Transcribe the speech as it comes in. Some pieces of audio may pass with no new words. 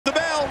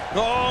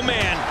Oh,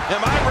 man,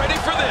 am I ready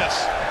for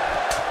this?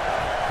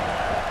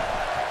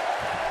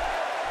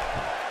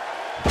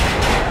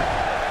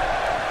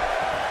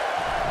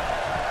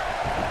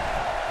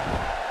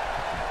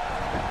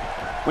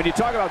 When you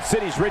talk about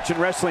cities rich in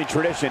wrestling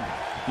tradition,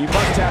 you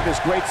must have this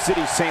great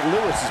city, St.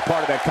 Louis, as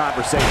part of that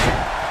conversation.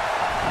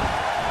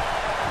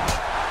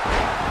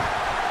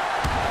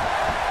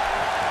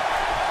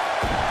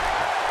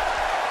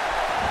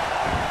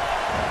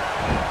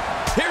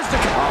 Here's the...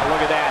 Oh, look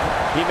at that.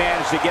 He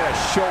managed to get a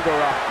shoulder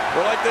up.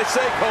 Well, like they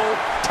say, Cole,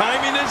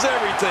 timing is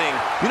everything.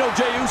 You know,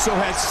 Jey Uso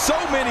has so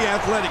many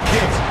athletic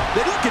gifts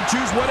that he can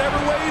choose whatever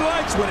way he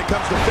likes when it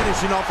comes to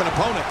finishing off an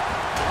opponent.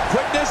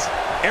 Quickness,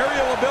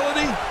 aerial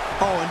ability,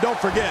 oh, and don't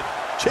forget,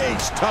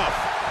 Jey's tough.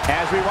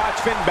 As we watch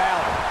Finn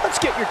Balor, let's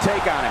get your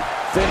take on him.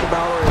 Finn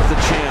Balor is the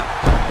champ,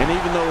 and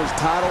even though his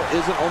title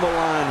isn't on the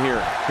line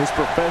here, his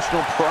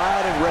professional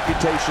pride and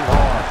reputation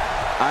are.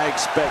 I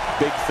expect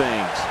big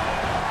things.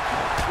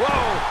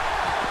 Whoa.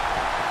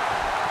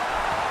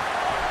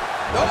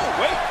 Oh,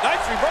 wait, nice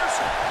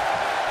reversal.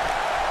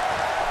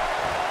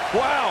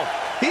 Wow,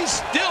 he's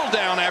still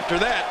down after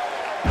that.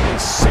 A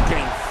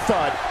sickening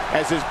thud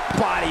as his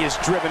body is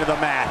driven to the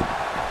mat.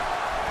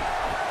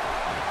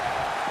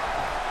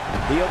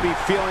 He'll be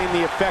feeling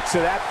the effects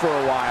of that for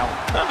a while.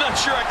 I'm not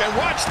sure I can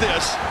watch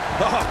this.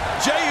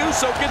 Jey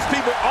Uso gets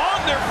people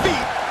on their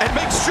feet and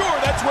makes sure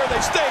that's where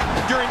they stay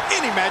during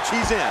any match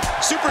he's in.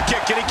 Super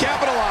kick, can he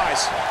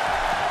capitalize?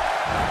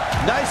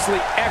 Nicely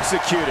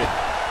executed.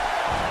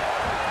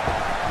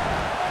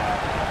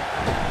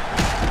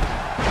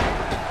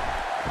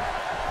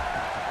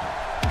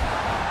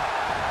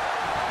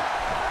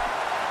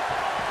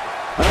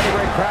 Another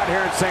great crowd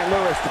here in St.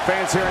 Louis. The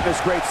fans here in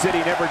this great city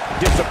never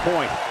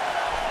disappoint.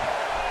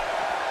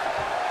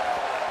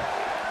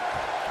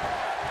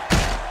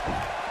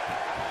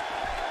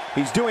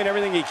 He's doing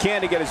everything he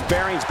can to get his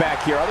bearings back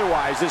here.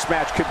 Otherwise, this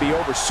match could be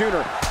over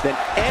sooner than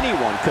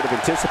anyone could have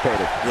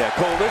anticipated. Yeah,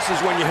 Cole, this is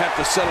when you have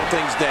to settle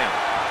things down.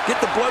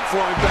 Get the blood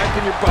flowing back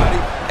in your body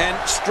and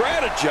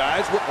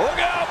strategize. Look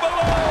out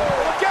below!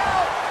 Look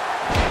out!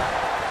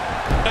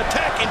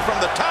 Attacking from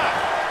the top.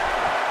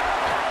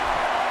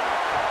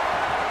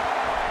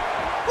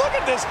 Look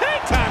at this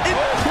hang time.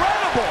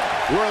 Incredible!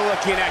 We're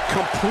looking at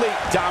complete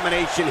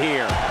domination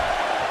here.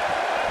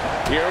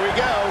 Here we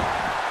go.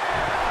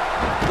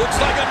 Looks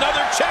like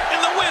another check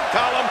in the win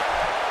column.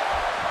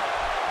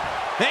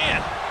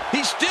 Man,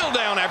 he's still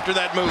down after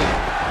that move.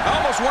 I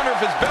almost wonder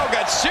if his bell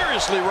got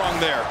seriously wrong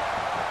there.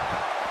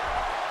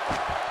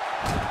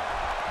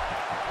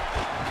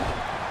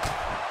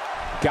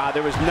 God,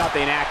 there was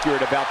nothing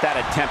accurate about that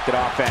attempted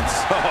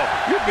offense. Oh,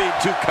 you're being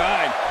too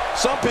kind.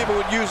 Some people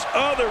would use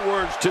other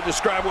words to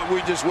describe what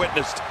we just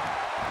witnessed.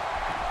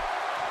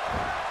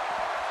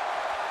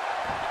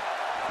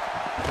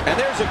 And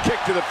there's a kick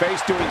to the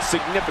face doing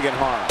significant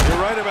harm.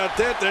 You're right about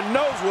that. Their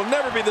nose will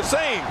never be the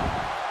same.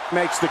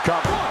 Makes the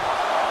cover.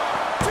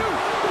 1, 2.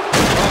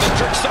 Well, the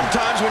trick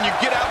sometimes when you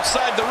get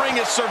outside the ring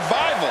is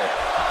survival.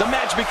 The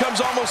match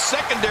becomes almost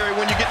secondary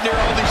when you get near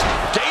all these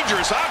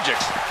dangerous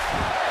objects.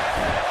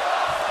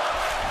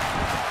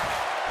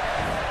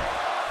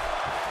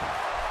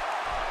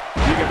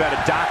 You can bet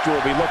a doctor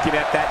will be looking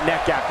at that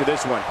neck after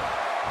this one.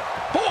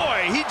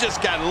 Boy, he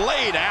just got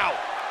laid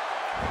out.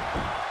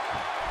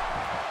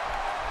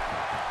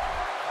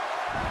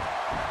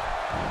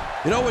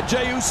 You know, when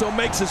Jey Uso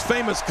makes his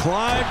famous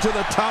climb to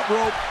the top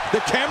rope,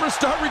 the cameras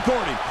start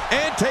recording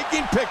and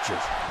taking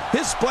pictures.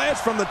 His splash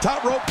from the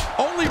top rope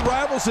only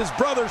rivals his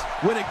brother's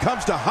when it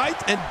comes to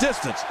height and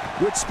distance,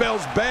 which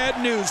spells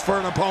bad news for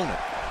an opponent.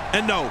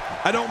 And no,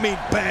 I don't mean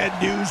bad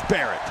news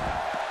Barrett.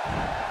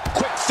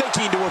 Quick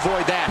thinking to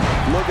avoid that.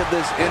 Look at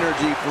this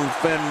energy from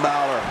Finn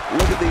Balor.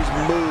 Look at these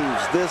moves.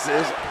 This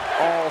is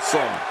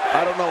awesome.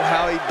 I don't know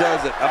how he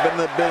does it. I've been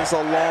in the business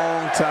a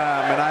long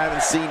time, and I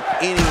haven't seen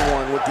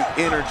anyone with the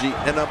energy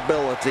and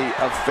ability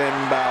of Finn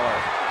Balor.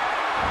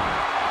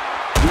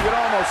 You can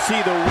almost see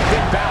the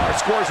Finn Balor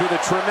scores with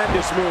a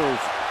tremendous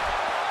move.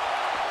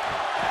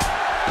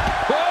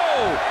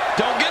 Whoa!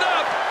 Don't get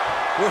up!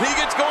 When he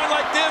gets going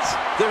like this,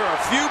 there are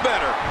a few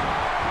better.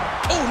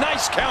 Oh,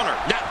 nice counter.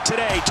 Not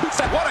today.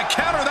 What a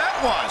counter that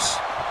was.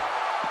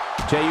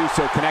 Jey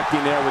Uso connecting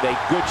there with a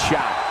good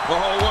shot.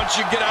 Oh, once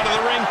you get out of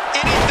the ring,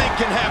 anything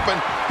can happen.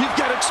 You've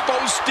got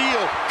exposed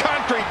steel,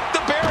 concrete,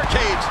 the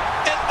barricades,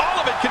 and all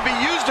of it can be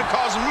used to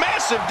cause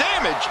massive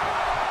damage.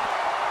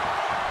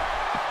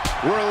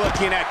 We're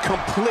looking at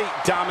complete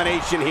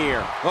domination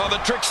here. Well,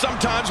 the trick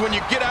sometimes when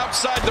you get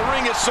outside the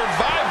ring is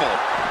survival.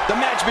 The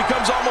match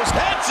becomes almost,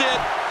 that's it,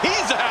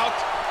 he's out.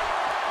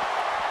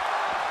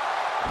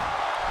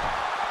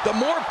 The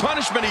more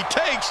punishment he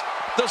takes,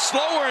 the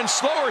slower and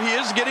slower he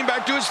is getting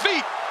back to his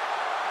feet.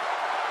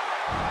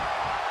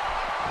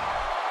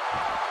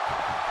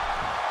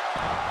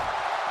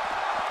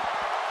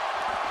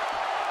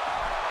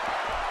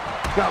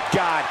 Oh,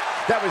 God,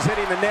 that was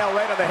hitting the nail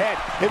right on the head.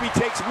 If he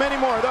takes many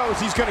more of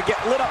those, he's going to get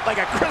lit up like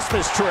a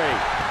Christmas tree.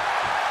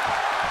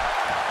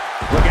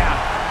 Look out.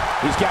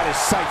 He's got his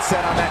sights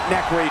set on that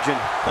neck region.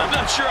 I'm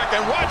not sure I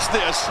can watch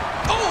this.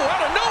 Oh,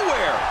 out of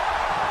nowhere.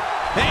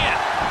 Man,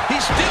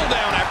 he's still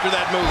down after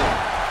that move.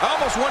 I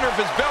almost wonder if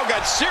his bell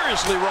got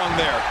seriously wrong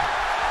there.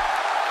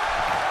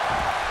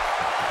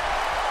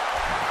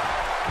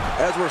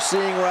 As we're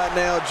seeing right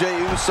now, Jey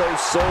Uso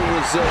so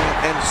resilient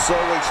and so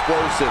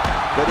explosive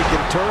that he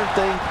can turn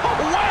things. Oh,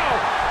 wow!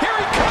 Here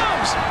he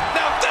comes!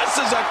 Now this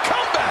is a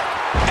comeback!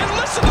 And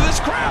listen to this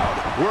crowd!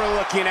 We're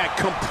looking at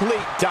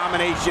complete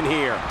domination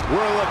here.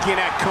 We're looking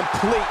at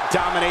complete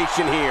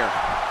domination here.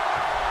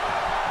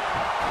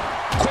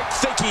 Quick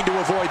thinking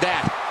to avoid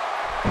that.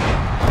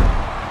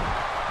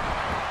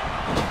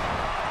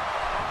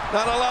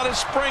 Not a lot of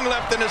spring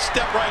left in his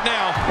step right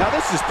now. Now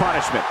this is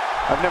punishment.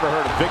 I've never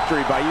heard of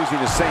victory by using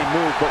the same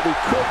move, but we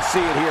could see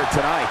it here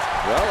tonight.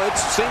 Well, it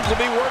seems to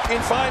be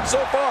working fine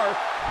so far.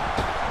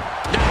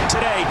 Not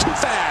today, too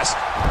fast.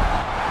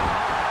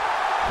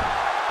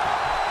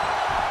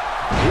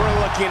 We're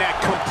looking at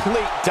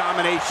complete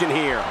domination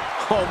here.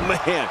 Oh,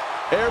 man.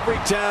 Every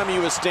time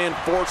you withstand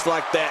force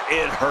like that,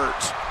 it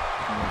hurts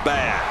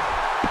bad.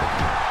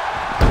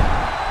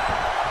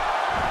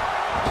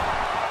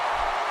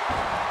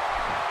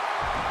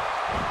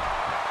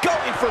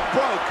 Going for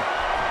broke.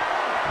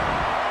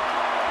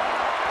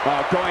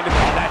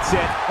 That's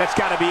it. That's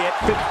got to be it.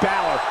 Finn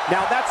Balor.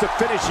 Now that's a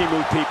finishing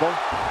move, people.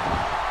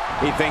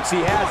 He thinks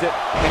he has it,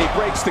 and he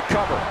breaks the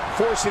cover,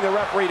 forcing the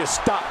referee to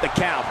stop the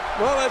count.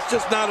 Well, that's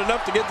just not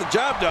enough to get the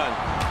job done.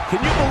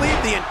 Can you believe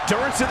the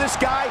endurance of this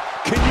guy?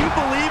 Can you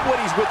believe what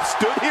he's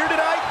withstood here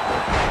tonight?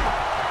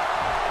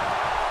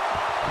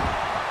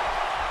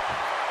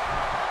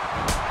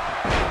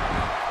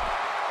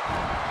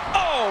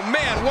 Oh,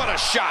 man, what a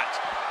shot.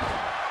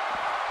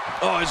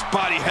 Oh, his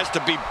body has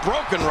to be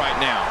broken right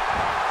now.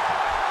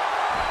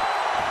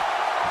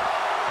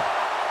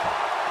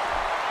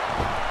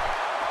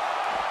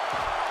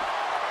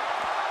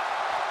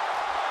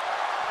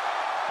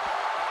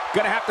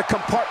 Gonna have to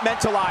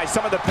compartmentalize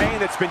some of the pain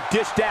that's been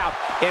dished out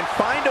and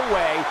find a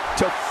way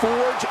to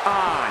forge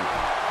on.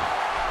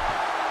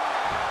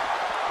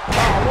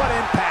 Oh, what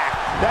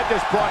impact. That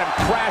just brought him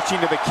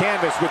crashing to the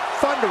canvas with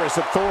thunderous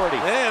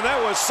authority. Man,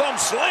 that was some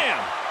slam.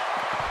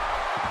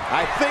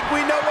 I think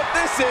we know what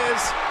this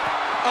is.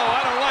 Oh,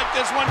 I don't like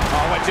this one.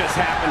 Oh, what just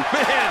happened?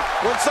 Man,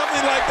 when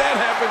something like that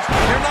happens,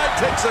 your night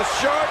takes a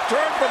sharp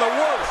turn for the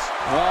worse.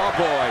 Oh,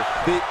 boy.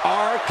 The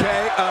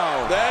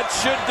RKO. That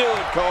should do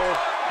it, Cole.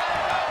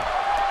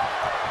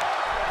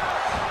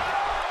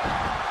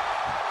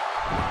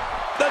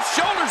 The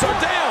shoulders are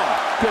down.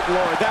 Good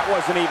Lord, that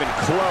wasn't even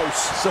close.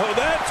 So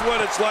that's what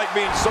it's like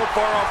being so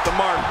far off the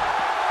mark.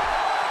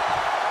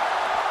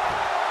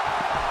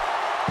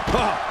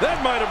 That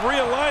might have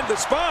realigned the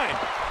spine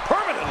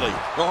permanently.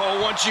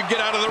 Oh, once you get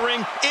out of the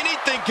ring,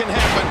 anything can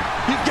happen.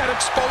 You've got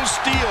exposed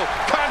steel,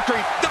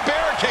 concrete, the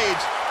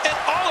barricades, and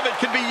all of it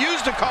can be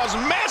used to cause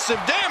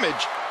massive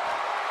damage.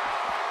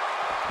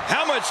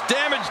 How much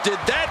damage did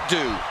that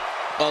do?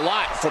 A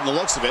lot from the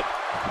looks of it.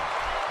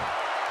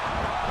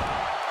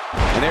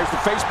 And there's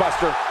the face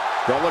buster.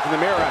 Don't look in the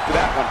mirror after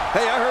that one.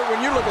 Hey, I heard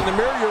when you look in the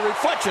mirror, your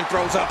reflection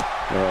throws up.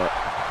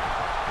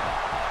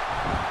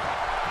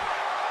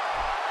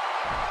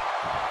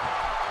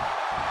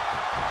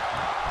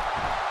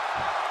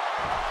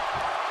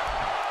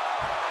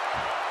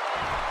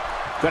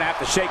 Gonna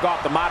have to shake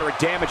off the moderate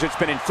damage that's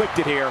been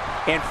inflicted here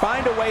and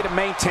find a way to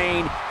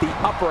maintain the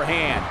upper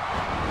hand.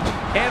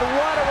 And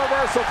what a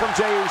reversal from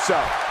Jey Uso.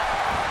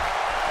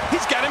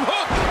 He's got him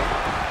hooked.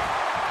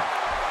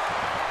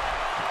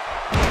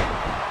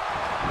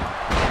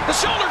 The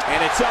shoulder.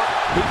 And it's up.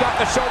 He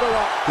got the shoulder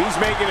up. He's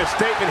making a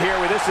statement here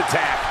with this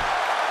attack.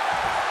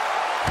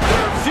 There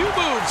are few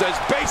moves as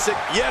basic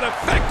yet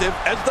effective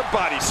as the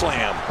body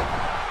slam.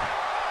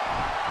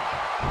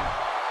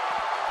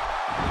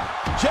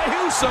 Jey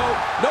Uso,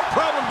 no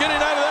problem getting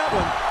out of that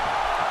one.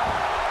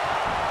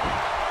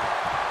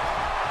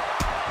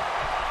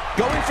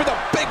 Going for the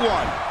big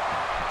one.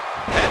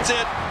 That's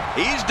it.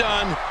 He's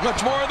done.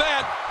 Much more of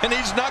that, and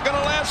he's not going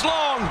to last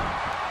long.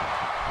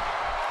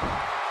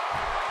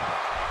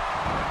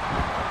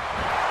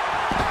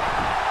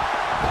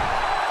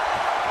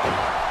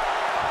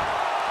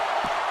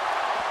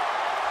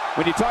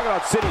 When you talk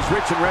about cities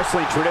rich in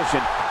wrestling tradition,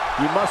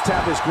 you must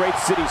have this great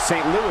city,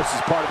 St. Louis,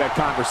 as part of that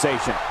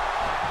conversation.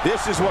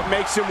 This is what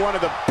makes him one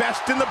of the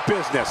best in the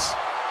business.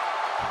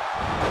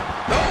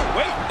 Oh,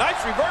 wait,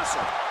 nice reversal.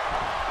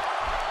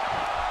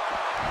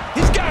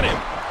 He's got him.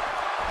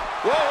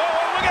 Whoa, whoa,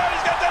 whoa, look out,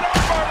 he's got that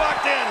armbar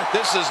locked in.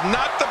 This is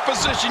not the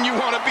position you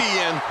want to be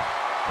in.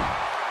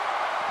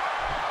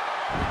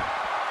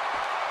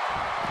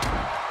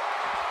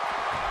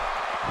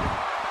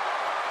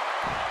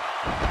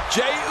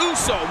 Jey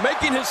Uso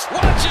making his,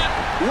 watch it.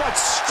 What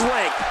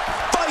strength,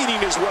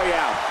 fighting his way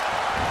out.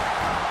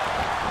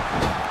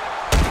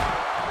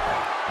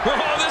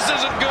 Oh, this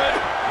isn't good.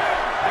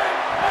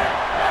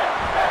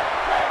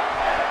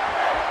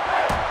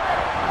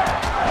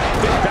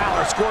 Finn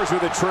Balor scores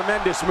with a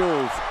tremendous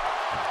move.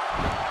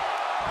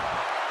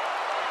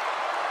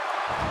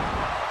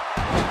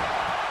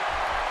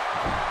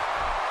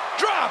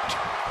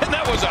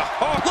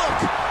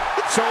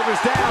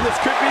 shoulders down. This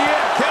could be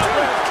it. Count,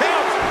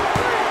 count.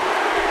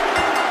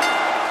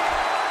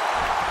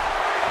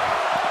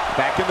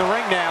 Back in the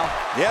ring now.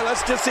 Yeah,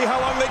 let's just see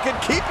how long they can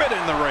keep it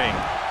in the ring.